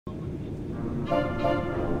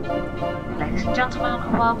Ladies and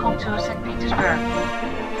gentlemen, welcome to St. Petersburg.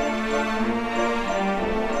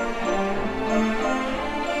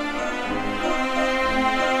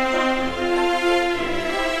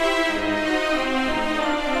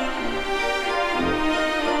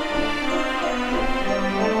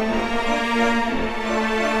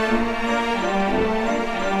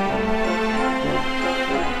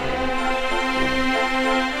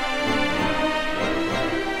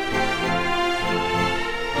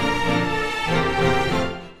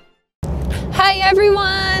 Hi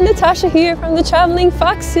everyone, Natasha here from the Traveling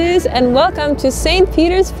Foxes and welcome to St.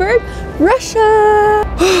 Petersburg, Russia!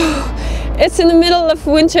 It's in the middle of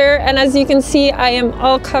winter and as you can see I am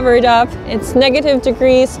all covered up. It's negative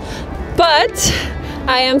degrees, but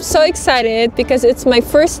I am so excited because it's my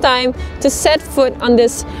first time to set foot on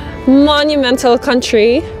this monumental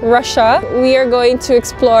country, Russia. We are going to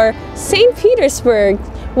explore St. Petersburg,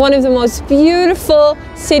 one of the most beautiful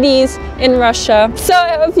cities in Russia. So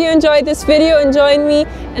I hope you enjoyed this video and join me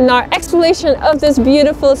in our exploration of this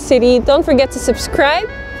beautiful city. Don't forget to subscribe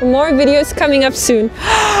for more videos coming up soon.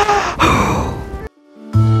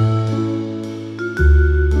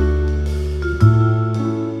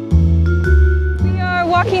 We are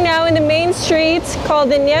walking now in the main street called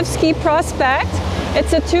the Nevsky Prospect.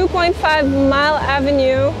 It's a 2.5-mile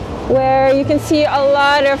avenue where you can see a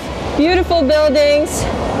lot of beautiful buildings,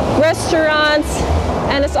 restaurants,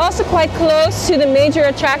 and it's also quite close to the major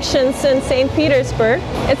attractions in St. Petersburg.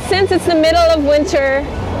 Since it's the middle of winter,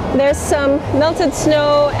 there's some melted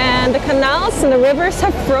snow and the canals and the rivers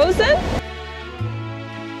have frozen.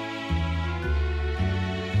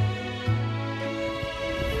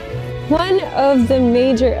 One of the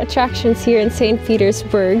major attractions here in St.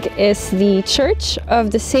 Petersburg is the Church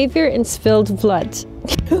of the Savior in Spilled Blood.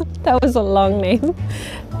 That was a long name.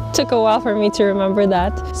 Took a while for me to remember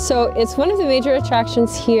that. So it's one of the major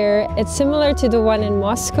attractions here. It's similar to the one in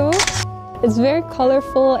Moscow. It's very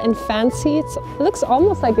colorful and fancy. It looks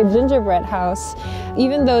almost like a gingerbread house.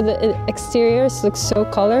 Even though the exteriors look so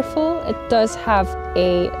colorful, it does have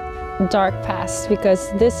a dark past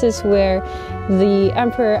because this is where the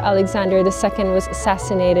Emperor Alexander II was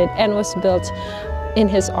assassinated and was built in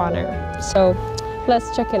his honor. So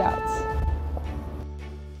let's check it out.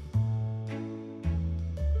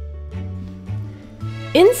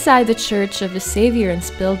 Inside the Church of the Savior in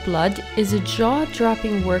Spilled Blood is a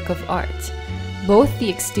jaw-dropping work of art. Both the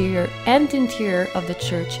exterior and interior of the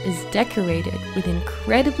church is decorated with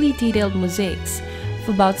incredibly detailed mosaics of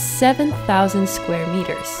about 7,000 square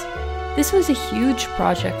meters. This was a huge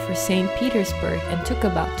project for St. Petersburg and took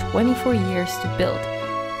about 24 years to build,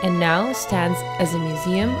 and now stands as a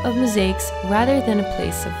museum of mosaics rather than a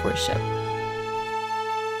place of worship.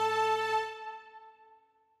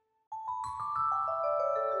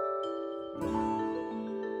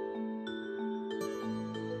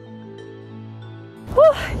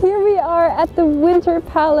 Here we are at the Winter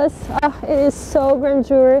Palace. It is so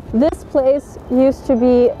grandeur. This place used to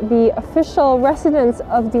be the official residence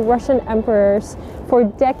of the Russian emperors for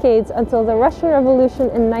decades until the Russian Revolution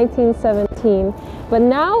in 1917. But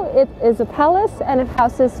now it is a palace and it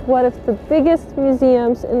houses one of the biggest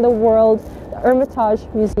museums in the world, the Hermitage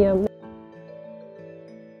Museum.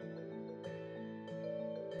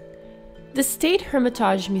 The State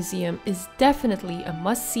Hermitage Museum is definitely a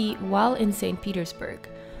must-see while in St. Petersburg.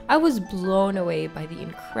 I was blown away by the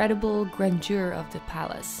incredible grandeur of the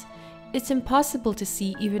palace. It's impossible to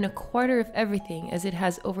see even a quarter of everything as it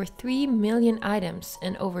has over 3 million items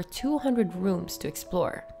and over 200 rooms to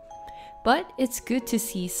explore. But it's good to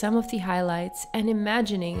see some of the highlights and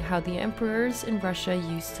imagining how the emperors in Russia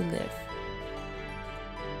used to live.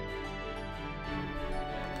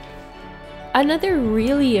 Another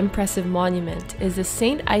really impressive monument is the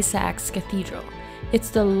St. Isaac's Cathedral. It's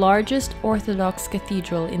the largest Orthodox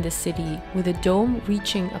cathedral in the city with a dome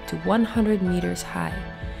reaching up to 100 meters high.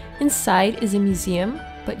 Inside is a museum,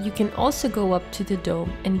 but you can also go up to the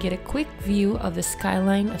dome and get a quick view of the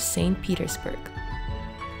skyline of St. Petersburg.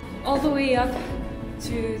 All the way up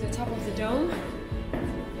to the top of the dome,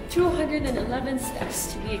 211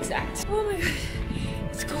 steps to be exact. Oh my god,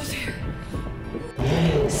 it's cold here.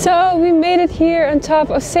 So we made it here on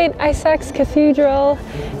top of St. Isaac's Cathedral.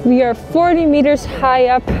 We are 40 meters high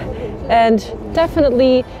up and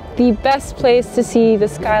definitely the best place to see the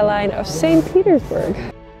skyline of St. Petersburg.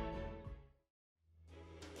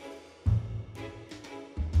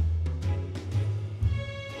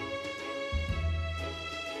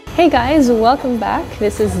 Hey guys, welcome back.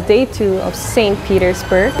 This is day 2 of St.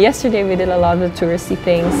 Petersburg. Yesterday we did a lot of the touristy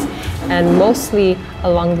things and mostly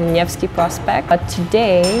along the Nevsky Prospect. But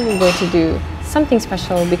today we're going to do something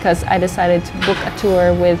special because I decided to book a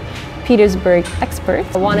tour with Petersburg expert.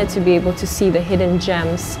 I wanted to be able to see the hidden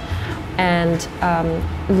gems and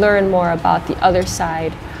learn more about the other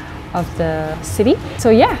side of the city. So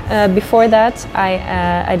yeah, before that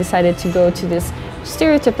I decided to go to this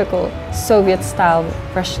stereotypical Soviet style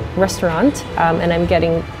restaurant, and I'm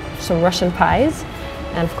getting some Russian pies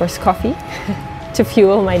and of course coffee to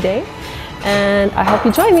fuel my day, and I hope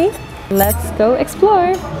you join me. Let's go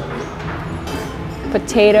explore.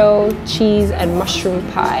 Potato, cheese and mushroom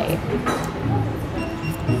pie.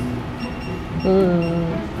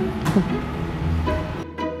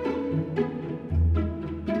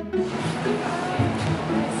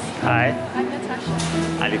 Hi. I'm Natasha.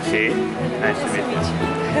 Alexei. Nice to meet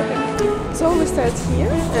you. So we start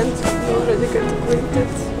here and we already get acquainted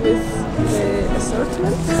with the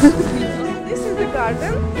assortment. This is the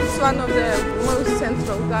garden. It's one of the most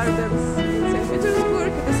central gardens in St.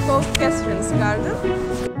 Petersburg. It is called Catherine's Garden.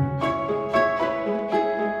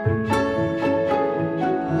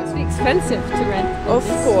 Must be expensive to rent. Of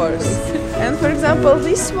course. And for example,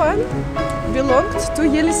 this one belonged to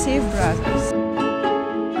Yeliseyev brothers.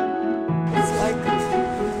 It's like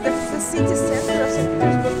the city center of St.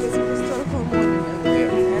 Petersburg is a historical monument there,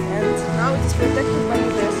 and now it is protected by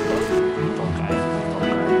UNESCO.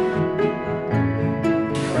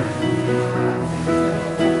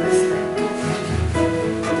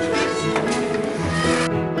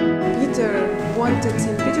 Peter wanted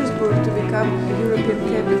St. Petersburg to become a European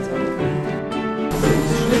capital.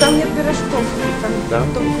 Но там нет пирожков, там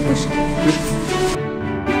только пышки.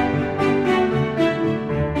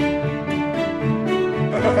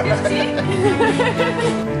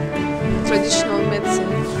 Traditional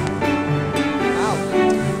medicine. Wow,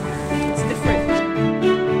 it's different.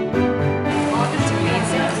 Oh, it's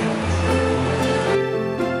amazing.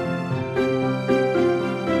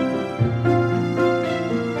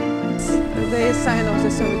 The sign of the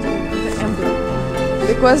Soviet Union, the emblem.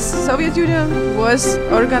 Because Soviet Union was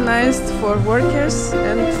organized for workers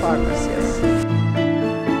and farmers, yes.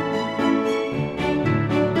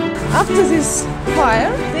 After this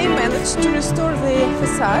fire, they managed to restore the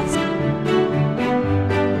facades.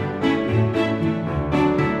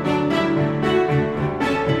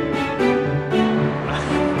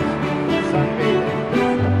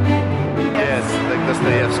 Yes, like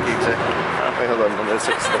Dostoevsky, exactly. Hold on, that's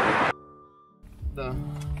it. Да.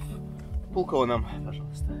 Пулково нам,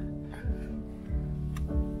 пожалуйста.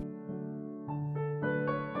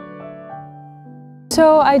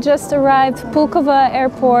 So I just arrived Pulkova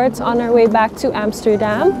airport on our way back to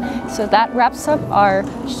Amsterdam. So that wraps up our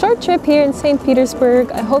short trip here in St. Petersburg.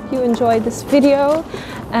 I hope you enjoyed this video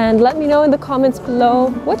and let me know in the comments below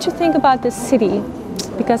what you think about this city,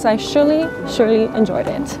 because I surely enjoyed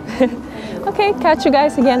it. Okay, catch you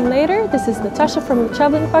guys again later. This is Natasha from the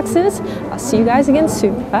Traveling Foxes. I'll see you guys again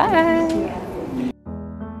soon. Bye!